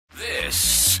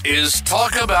is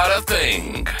Talk About a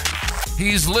Thing.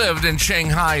 He's lived in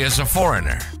Shanghai as a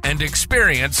foreigner and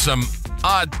experienced some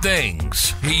odd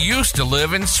things. He used to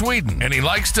live in Sweden, and he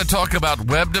likes to talk about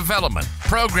web development,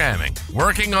 programming,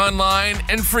 working online,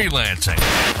 and freelancing.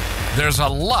 There's a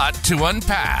lot to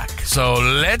unpack, so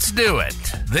let's do it.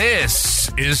 This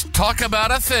is Talk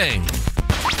About a Thing.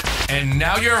 And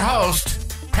now your host,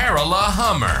 PerOla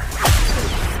Hammar.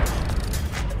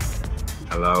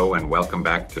 Hello, and welcome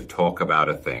back to Talk About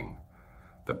a Thing,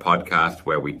 the podcast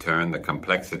where we turn the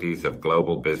complexities of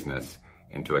global business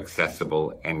into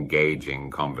accessible, engaging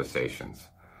conversations.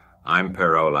 I'm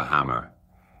PerOla Hammar,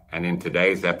 and in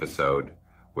today's episode,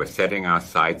 we're setting our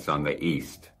sights on the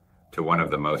east to one of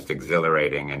the most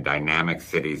exhilarating and dynamic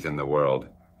cities in the world,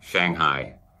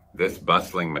 Shanghai. This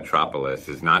bustling metropolis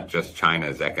is not just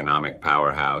China's economic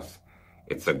powerhouse,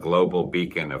 it's a global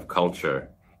beacon of culture,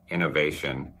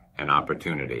 innovation, and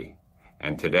opportunity.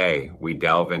 And today, we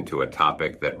delve into a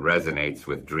topic that resonates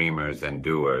with dreamers and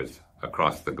doers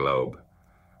across the globe: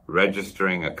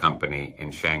 registering a company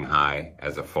in Shanghai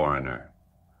as a foreigner.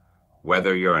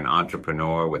 Whether you're an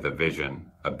entrepreneur with a vision,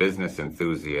 a business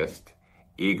enthusiast,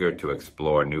 eager to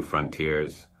explore new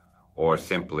frontiers, or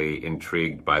simply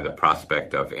intrigued by the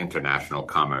prospect of international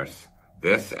commerce,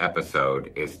 this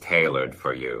episode is tailored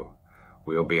for you.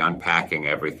 We'll be unpacking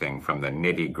everything from the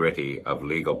nitty-gritty of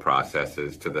legal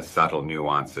processes to the subtle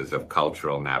nuances of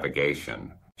cultural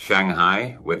navigation.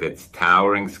 Shanghai, with its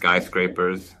towering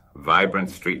skyscrapers,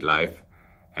 vibrant street life,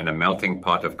 and a melting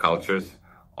pot of cultures,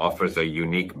 offers a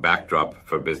unique backdrop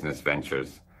for business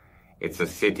ventures. It's a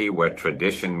city where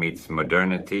tradition meets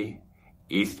modernity,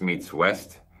 East meets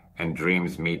West, and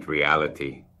dreams meet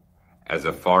reality. As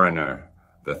a foreigner,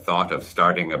 the thought of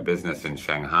starting a business in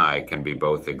Shanghai can be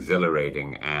both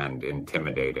exhilarating and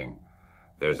intimidating.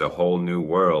 There's a whole new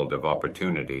world of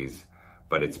opportunities,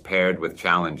 but it's paired with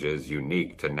challenges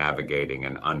unique to navigating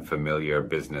an unfamiliar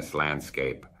business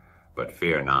landscape. But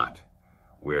fear not.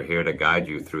 We're here to guide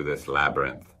you through this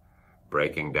labyrinth,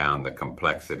 breaking down the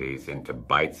complexities into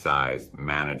bite-sized,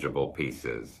 manageable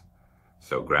pieces.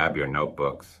 So grab your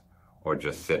notebooks, or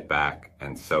just sit back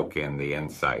and soak in the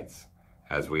insights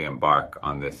as we embark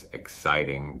on this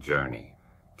exciting journey.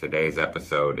 Today's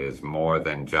episode is more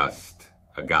than just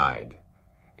a guide.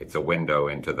 It's a window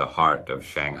into the heart of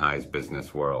Shanghai's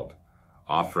business world,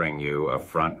 offering you a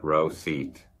front row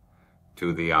seat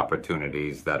to the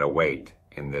opportunities that await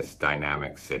in this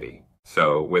dynamic city.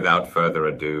 So, without further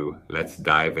ado, let's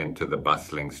dive into the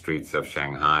bustling streets of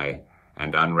Shanghai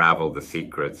and unravel the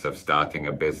secrets of starting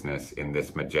a business in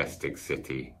this majestic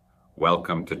city.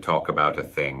 Welcome to Talk About a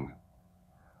Thing.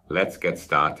 Let's get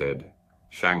started.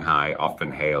 Shanghai,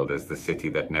 often hailed as the city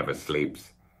that never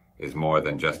sleeps, is more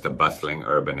than just a bustling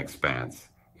urban expanse.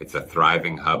 It's a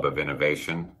thriving hub of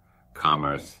innovation,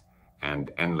 commerce,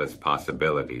 and endless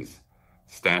possibilities,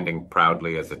 standing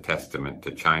proudly as a testament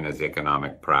to China's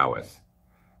economic prowess.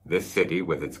 This city,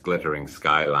 with its glittering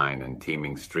skyline and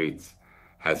teeming streets,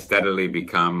 has steadily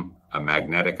become a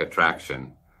magnetic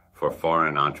attraction for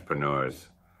foreign entrepreneurs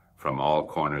from all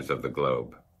corners of the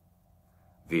globe.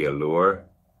 The allure,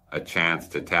 a chance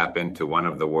to tap into one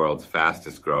of the world's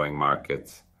fastest growing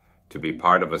markets, to be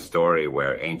part of a story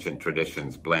where ancient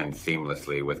traditions blend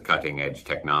seamlessly with cutting-edge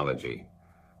technology.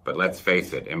 But let's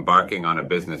face it, embarking on a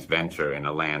business venture in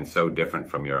a land so different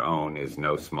from your own is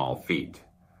no small feat.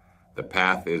 The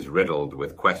path is riddled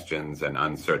with questions and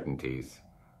uncertainties.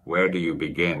 Where do you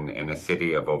begin in a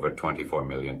city of over 24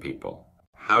 million people?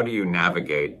 How do you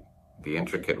navigate the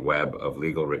intricate web of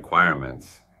legal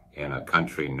requirements in a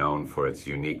country known for its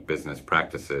unique business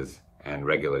practices and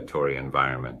regulatory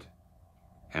environment?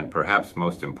 And perhaps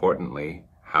most importantly,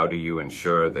 how do you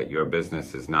ensure that your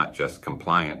business is not just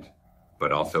compliant,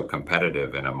 but also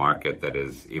competitive in a market that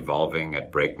is evolving at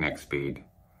breakneck speed?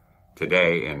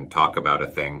 Today, in Talk About a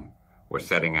Thing, we're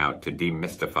setting out to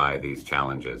demystify these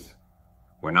challenges.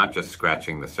 We're not just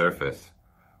scratching the surface,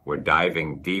 we're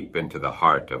diving deep into the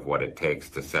heart of what it takes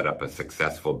to set up a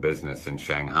successful business in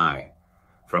Shanghai.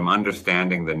 From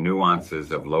understanding the nuances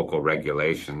of local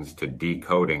regulations to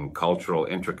decoding cultural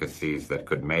intricacies that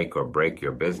could make or break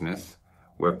your business,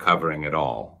 we're covering it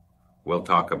all. We'll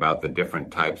talk about the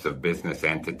different types of business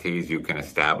entities you can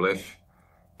establish,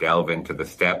 delve into the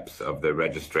steps of the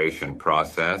registration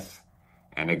process,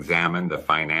 and examine the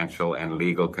financial and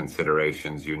legal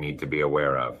considerations you need to be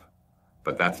aware of.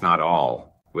 But that's not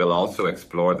all. We'll also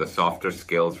explore the softer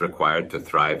skills required to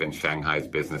thrive in Shanghai's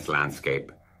business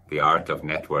landscape, the art of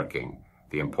networking,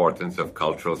 the importance of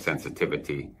cultural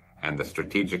sensitivity, and the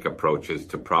strategic approaches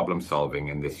to problem solving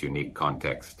in this unique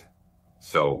context.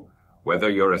 So,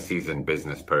 Whether you're a seasoned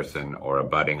business person or a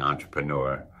budding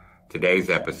entrepreneur,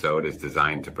 today's episode is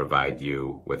designed to provide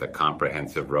you with a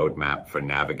comprehensive roadmap for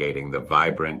navigating the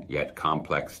vibrant yet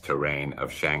complex terrain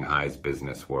of Shanghai's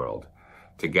business world.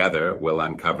 Together, we'll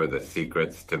uncover the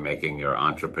secrets to making your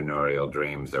entrepreneurial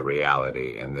dreams a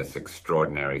reality in this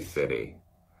extraordinary city.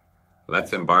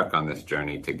 Let's embark on this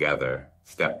journey together,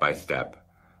 step by step,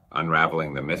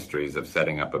 unraveling the mysteries of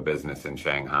setting up a business in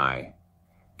Shanghai.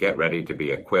 Get ready to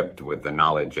be equipped with the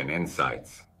knowledge and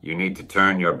insights you need to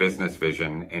turn your business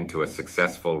vision into a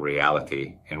successful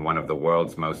reality in one of the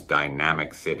world's most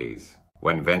dynamic cities.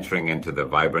 When venturing into the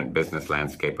vibrant business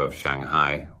landscape of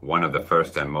Shanghai, one of the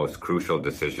first and most crucial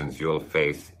decisions you'll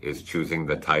face is choosing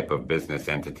the type of business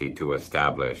entity to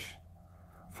establish.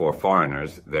 For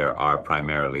foreigners, there are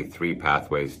primarily three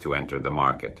pathways to enter the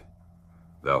market: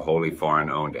 the wholly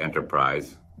foreign-owned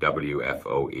enterprise,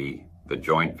 WFOE, the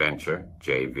joint venture,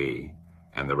 JV,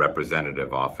 and the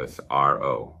representative office,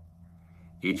 RO.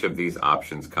 Each of these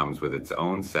options comes with its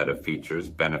own set of features,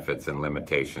 benefits, and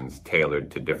limitations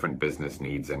tailored to different business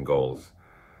needs and goals.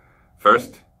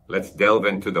 First, let's delve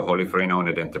into the wholly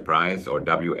foreign-owned enterprise, or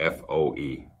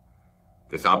WFOE.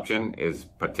 This option is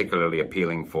particularly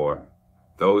appealing for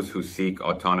those who seek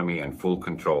autonomy and full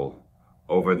control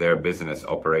over their business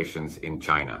operations in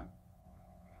China.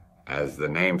 As the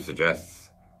name suggests,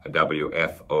 a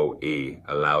WFOE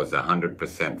allows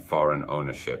 100% foreign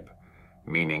ownership,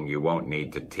 meaning you won't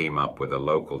need to team up with a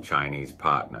local Chinese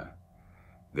partner.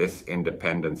 This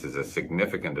independence is a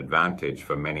significant advantage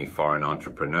for many foreign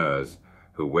entrepreneurs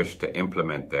who wish to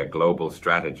implement their global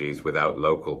strategies without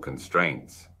local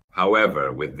constraints.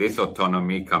 However, with this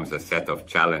autonomy comes a set of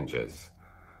challenges.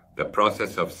 The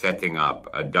process of setting up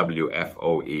a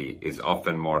WFOE is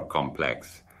often more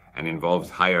complex and involves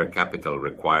higher capital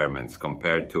requirements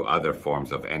compared to other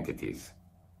forms of entities.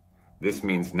 This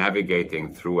means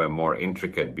navigating through a more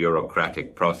intricate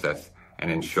bureaucratic process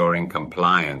and ensuring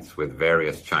compliance with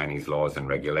various Chinese laws and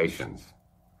regulations.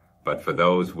 But for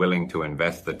those willing to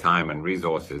invest the time and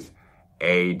resources,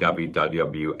 a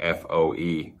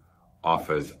WFOE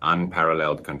offers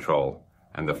unparalleled control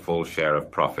and the full share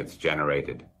of profits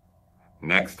generated.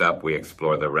 Next up, we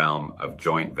explore the realm of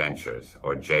joint ventures,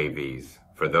 or JVs,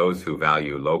 for those who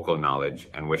value local knowledge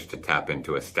and wish to tap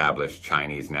into established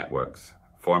Chinese networks.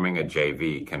 Forming a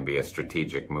JV can be a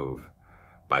strategic move.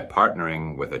 By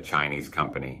partnering with a Chinese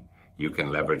company, you can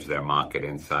leverage their market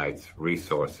insights,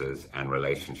 resources, and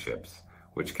relationships,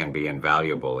 which can be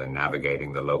invaluable in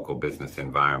navigating the local business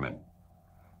environment.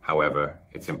 However,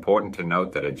 it's important to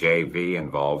note that a JV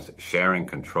involves sharing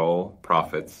control,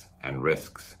 profits, and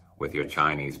risks with your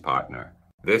Chinese partner.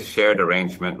 This shared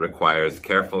arrangement requires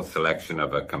careful selection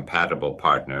of a compatible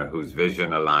partner whose vision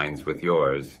aligns with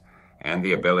yours, and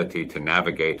the ability to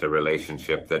navigate a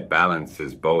relationship that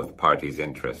balances both parties'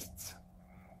 interests.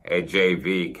 A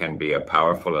JV can be a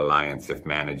powerful alliance if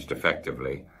managed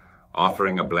effectively,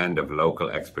 offering a blend of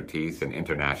local expertise and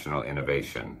international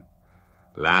innovation.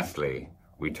 Lastly,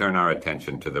 we turn our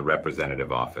attention to the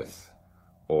representative office,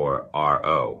 or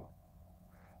RO.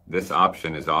 This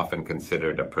option is often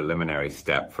considered a preliminary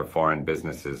step for foreign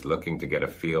businesses looking to get a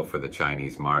feel for the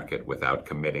Chinese market without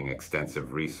committing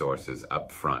extensive resources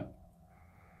up front.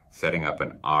 Setting up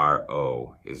an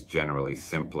RO is generally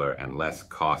simpler and less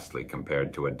costly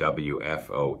compared to a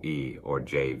WFOE or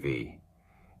JV.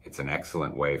 It's an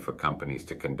excellent way for companies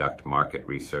to conduct market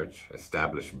research,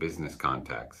 establish business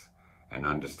contacts, and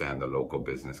understand the local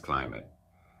business climate.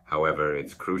 However,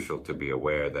 it's crucial to be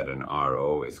aware that an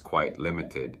RO is quite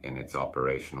limited in its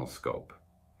operational scope.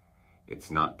 It's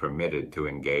not permitted to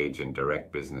engage in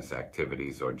direct business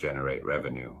activities or generate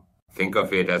revenue. Think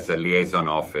of it as a liaison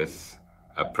office,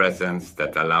 a presence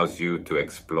that allows you to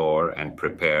explore and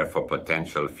prepare for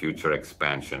potential future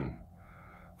expansion.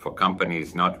 For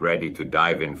companies not ready to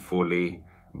dive in fully,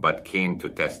 but keen to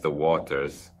test the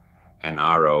waters, an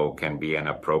RO can be an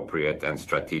appropriate and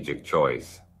strategic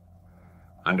choice.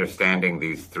 Understanding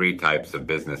these three types of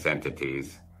business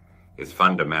entities is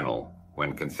fundamental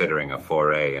when considering a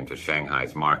foray into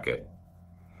Shanghai's market.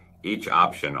 Each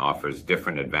option offers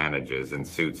different advantages and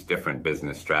suits different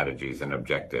business strategies and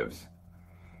objectives.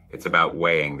 It's about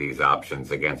weighing these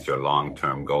options against your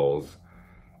long-term goals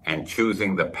and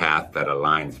choosing the path that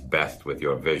aligns best with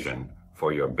your vision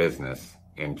for your business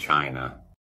in China.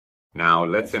 Now,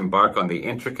 let's embark on the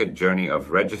intricate journey of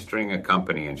registering a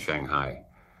company in Shanghai.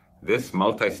 This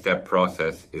multi-step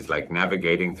process is like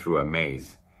navigating through a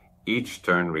maze, each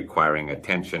turn requiring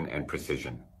attention and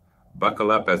precision.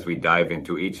 Buckle up as we dive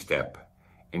into each step,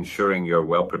 ensuring you're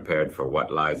well prepared for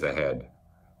what lies ahead.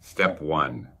 Step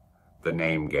 1. The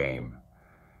name game.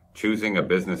 Choosing a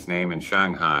business name in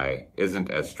Shanghai isn't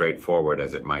as straightforward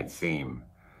as it might seem.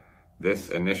 This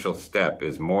initial step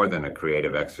is more than a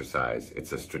creative exercise.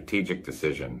 It's a strategic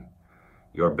decision.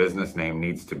 Your business name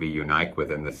needs to be unique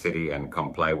within the city and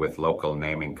comply with local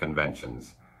naming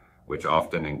conventions, which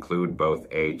often include both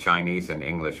a Chinese and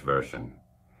English version.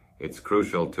 It's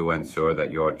crucial to ensure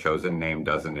that your chosen name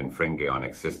doesn't infringe on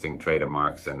existing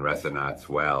trademarks and resonates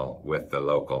well with the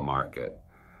local market.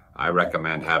 I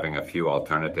recommend having a few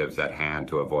alternatives at hand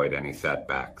to avoid any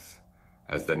setbacks,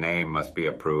 as the name must be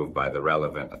approved by the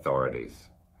relevant authorities.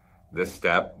 This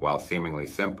step, while seemingly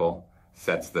simple,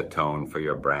 sets the tone for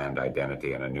your brand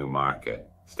identity in a new market.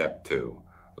 Step 2.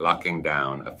 Locking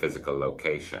down a physical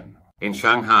location. In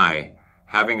Shanghai,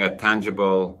 having a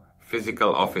tangible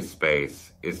physical office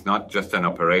space is not just an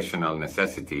operational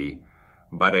necessity,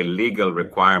 but a legal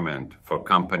requirement for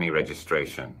company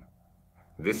registration.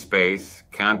 This space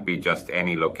can't be just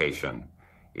any location.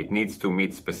 It needs to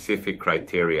meet specific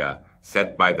criteria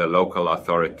set by the local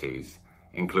authorities,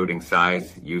 including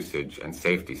size, usage, and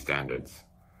safety standards.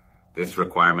 This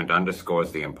requirement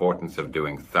underscores the importance of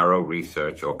doing thorough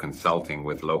research or consulting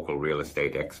with local real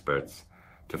estate experts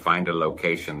to find a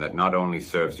location that not only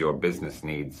serves your business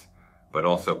needs, but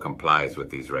also complies with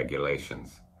these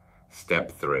regulations.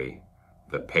 Step 3.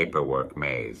 The paperwork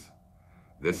maze.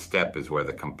 This step is where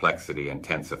the complexity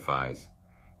intensifies.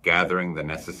 Gathering the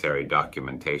necessary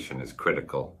documentation is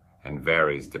critical and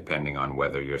varies depending on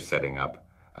whether you're setting up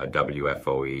a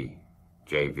WFOE,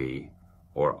 JV,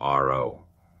 or RO.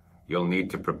 You'll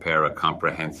need to prepare a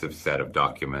comprehensive set of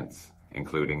documents,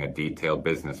 including a detailed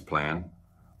business plan,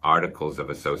 articles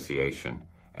of association,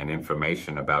 and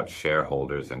information about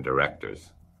shareholders and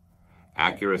directors.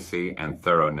 Accuracy and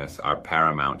thoroughness are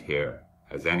paramount here,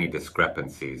 as any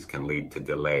discrepancies can lead to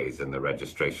delays in the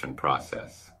registration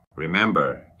process.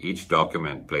 Remember, each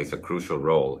document plays a crucial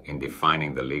role in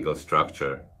defining the legal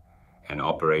structure and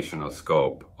operational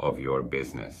scope of your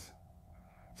business.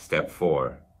 Step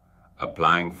 4.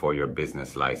 Applying for your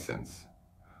business license.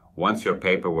 Once your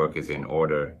paperwork is in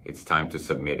order, it's time to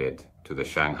submit it to the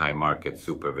Shanghai Market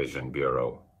Supervision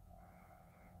Bureau.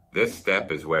 This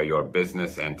step is where your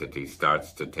business entity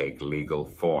starts to take legal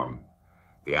form.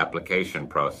 The application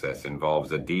process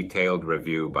involves a detailed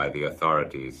review by the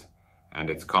authorities, and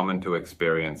it's common to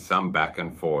experience some back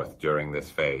and forth during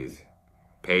this phase.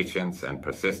 Patience and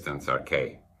persistence are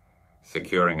key.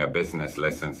 Securing a business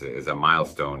license is a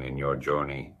milestone in your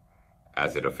journey,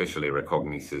 as it officially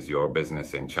recognizes your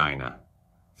business in China.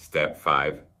 Step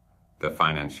 5. The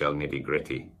financial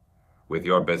nitty-gritty. With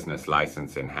your business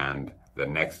license in hand, the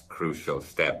next crucial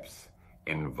steps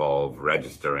involve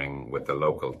registering with the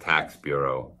local tax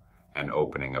bureau and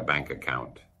opening a bank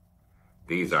account.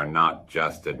 These are not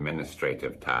just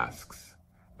administrative tasks.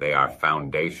 They are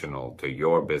foundational to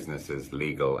your business's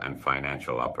legal and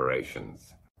financial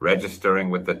operations.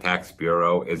 Registering with the tax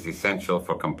bureau is essential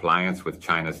for compliance with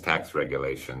China's tax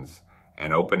regulations,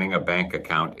 and opening a bank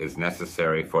account is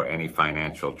necessary for any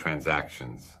financial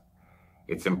transactions.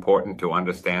 It's important to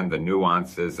understand the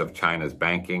nuances of China's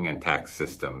banking and tax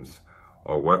systems,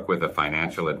 or work with a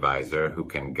financial advisor who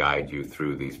can guide you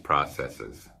through these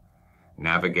processes.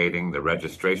 Navigating the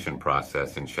registration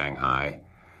process in Shanghai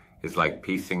is like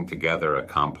piecing together a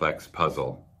complex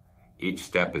puzzle. Each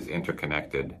step is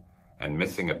interconnected, and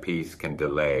missing a piece can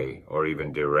delay or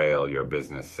even derail your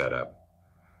business setup.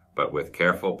 But with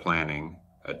careful planning,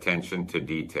 attention to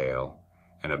detail,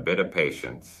 and a bit of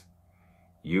patience,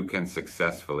 you can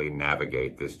successfully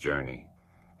navigate this journey.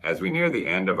 As we near the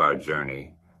end of our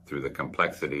journey through the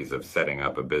complexities of setting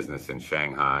up a business in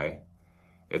Shanghai,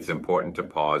 it's important to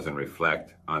pause and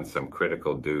reflect on some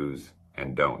critical do's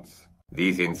and don'ts.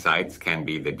 These insights can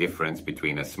be the difference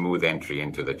between a smooth entry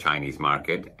into the Chinese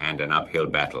market and an uphill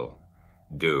battle.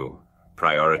 Do.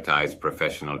 Prioritize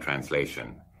professional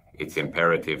translation. It's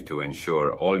imperative to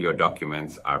ensure all your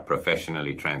documents are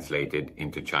professionally translated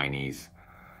into Chinese.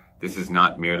 This is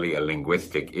not merely a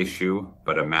linguistic issue,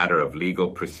 but a matter of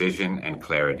legal precision and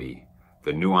clarity.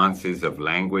 The nuances of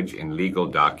language in legal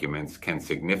documents can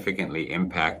significantly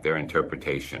impact their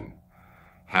interpretation.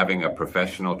 Having a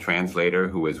professional translator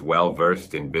who is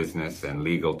well-versed in business and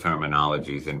legal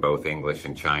terminologies in both English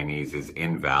and Chinese is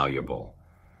invaluable.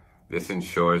 This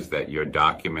ensures that your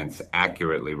documents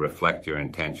accurately reflect your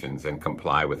intentions and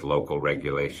comply with local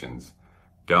regulations.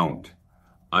 Don't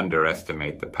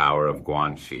underestimate the power of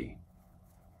Guanxi.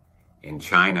 In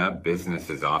China, business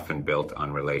is often built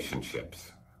on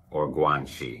relationships, or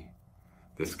Guanxi.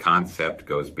 This concept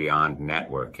goes beyond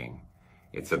networking.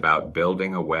 It's about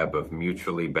building a web of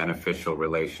mutually beneficial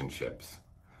relationships.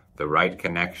 The right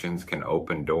connections can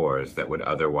open doors that would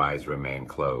otherwise remain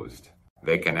closed.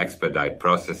 They can expedite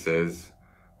processes,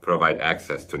 provide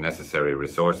access to necessary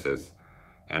resources,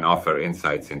 and offer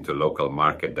insights into local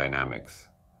market dynamics.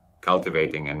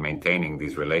 Cultivating and maintaining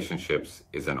these relationships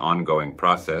is an ongoing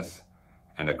process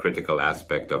and a critical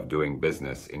aspect of doing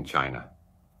business in China.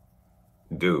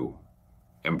 Do.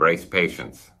 Embrace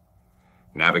patience.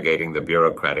 Navigating the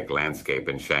bureaucratic landscape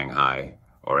in Shanghai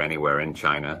or anywhere in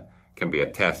China can be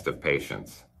a test of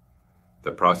patience.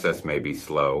 The process may be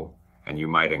slow, and you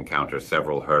might encounter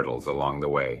several hurdles along the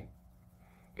way.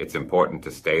 It's important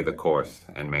to stay the course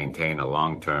and maintain a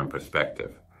long-term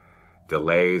perspective.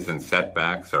 Delays and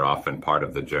setbacks are often part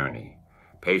of the journey.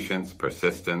 Patience,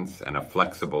 persistence, and a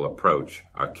flexible approach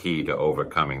are key to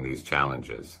overcoming these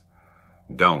challenges.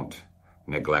 Don't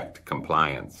neglect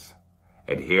compliance.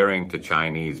 Adhering to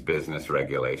Chinese business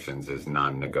regulations is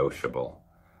non-negotiable.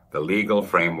 The legal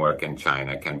framework in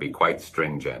China can be quite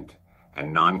stringent,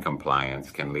 and non-compliance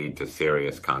can lead to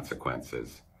serious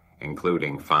consequences,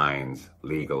 including fines,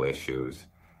 legal issues,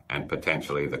 and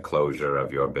potentially the closure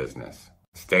of your business.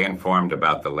 Stay informed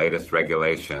about the latest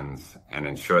regulations and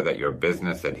ensure that your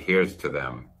business adheres to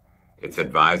them. It's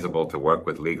advisable to work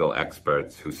with legal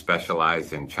experts who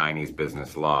specialize in Chinese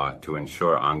business law to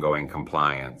ensure ongoing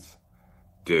compliance.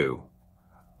 Do.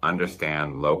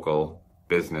 Understand local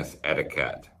business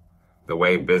etiquette. The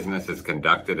way business is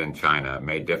conducted in China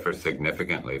may differ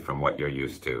significantly from what you're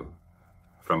used to.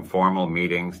 From formal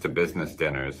meetings to business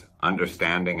dinners,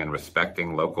 understanding and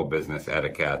respecting local business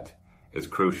etiquette is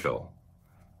crucial.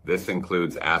 This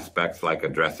includes aspects like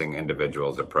addressing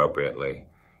individuals appropriately,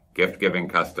 gift-giving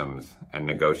customs, and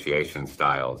negotiation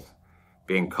styles.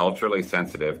 Being culturally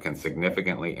sensitive can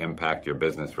significantly impact your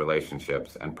business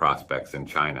relationships and prospects in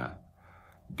China.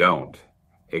 Don't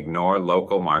ignore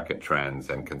local market trends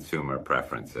and consumer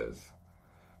preferences.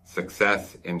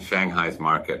 Success in Shanghai's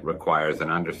market requires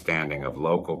an understanding of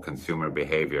local consumer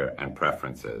behavior and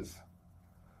preferences.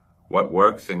 What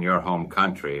works in your home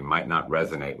country might not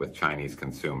resonate with Chinese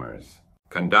consumers.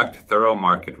 Conduct thorough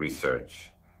market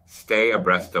research, stay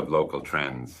abreast of local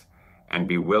trends, and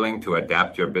be willing to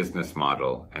adapt your business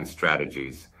model and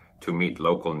strategies to meet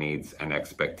local needs and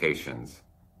expectations.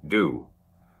 Do.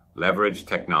 Leverage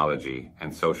technology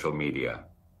and social media.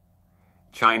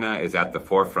 China is at the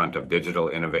forefront of digital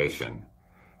innovation,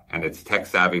 and its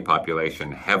tech-savvy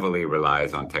population heavily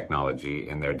relies on technology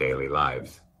in their daily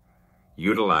lives.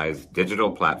 Utilize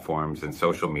digital platforms and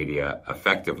social media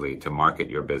effectively to market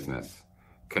your business,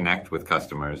 connect with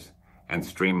customers, and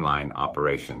streamline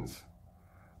operations.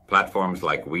 Platforms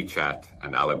like WeChat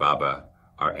and Alibaba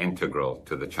are integral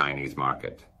to the Chinese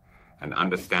market, and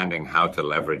understanding how to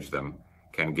leverage them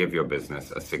can give your business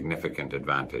a significant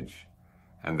advantage.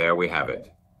 And there we have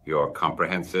it, your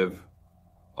comprehensive,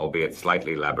 albeit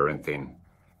slightly labyrinthine,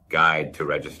 guide to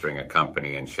registering a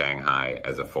company in Shanghai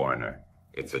as a foreigner.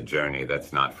 It's a journey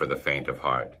that's not for the faint of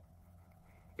heart.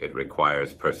 It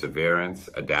requires perseverance,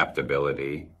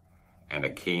 adaptability, and a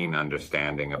keen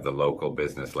understanding of the local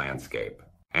business landscape.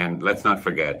 And let's not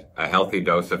forget, a healthy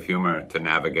dose of humor to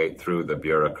navigate through the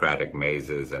bureaucratic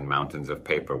mazes and mountains of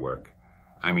paperwork.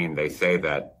 I mean, they say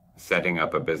that setting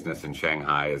up a business in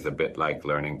Shanghai is a bit like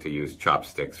learning to use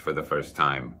chopsticks for the first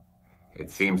time. It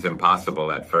seems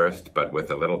impossible at first, but with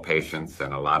a little patience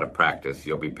and a lot of practice,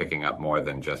 you'll be picking up more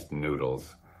than just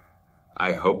noodles.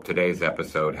 I hope today's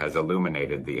episode has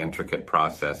illuminated the intricate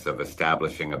process of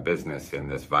establishing a business in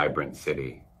this vibrant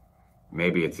city.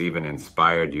 Maybe it's even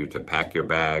inspired you to pack your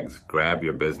bags, grab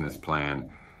your business plan,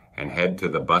 and head to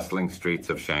the bustling streets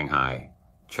of Shanghai,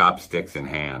 chopsticks in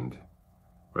hand.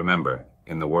 Remember,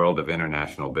 in the world of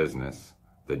international business,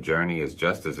 the journey is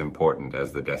just as important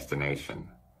as the destination.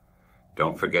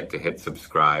 Don't forget to hit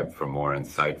subscribe for more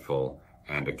insightful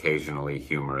and occasionally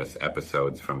humorous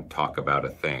episodes from Talk About a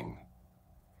Thing.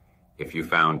 If you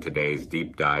found today's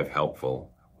deep dive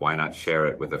helpful, why not share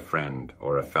it with a friend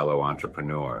or a fellow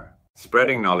entrepreneur?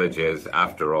 Spreading knowledge is,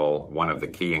 after all, one of the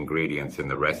key ingredients in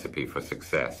the recipe for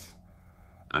success.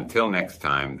 Until next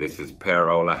time, this is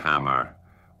PerOla Hammar,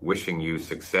 wishing you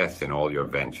success in all your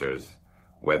ventures,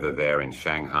 whether they're in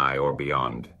Shanghai or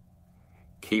beyond.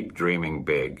 Keep dreaming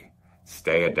big,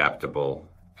 stay adaptable,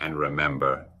 and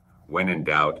remember, when in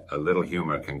doubt, a little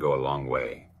humor can go a long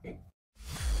way.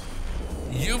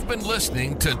 You've been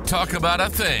listening to Talk About a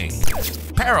Thing.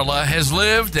 PerOla has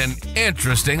lived an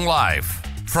interesting life.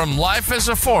 From life as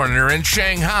a foreigner in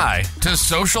Shanghai to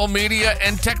social media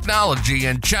and technology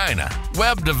in China,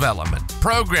 web development,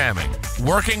 programming,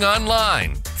 working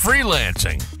online,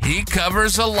 freelancing, he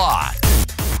covers a lot.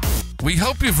 We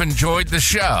hope you've enjoyed the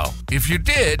show. If you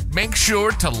did, make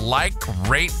sure to like,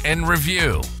 rate, and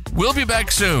review. We'll be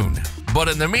back soon, but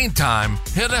in the meantime,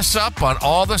 hit us up on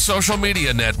all the social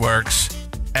media networks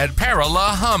at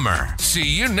PerOla Hammar. See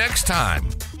you next time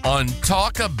on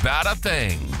Talk About a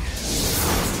Thing.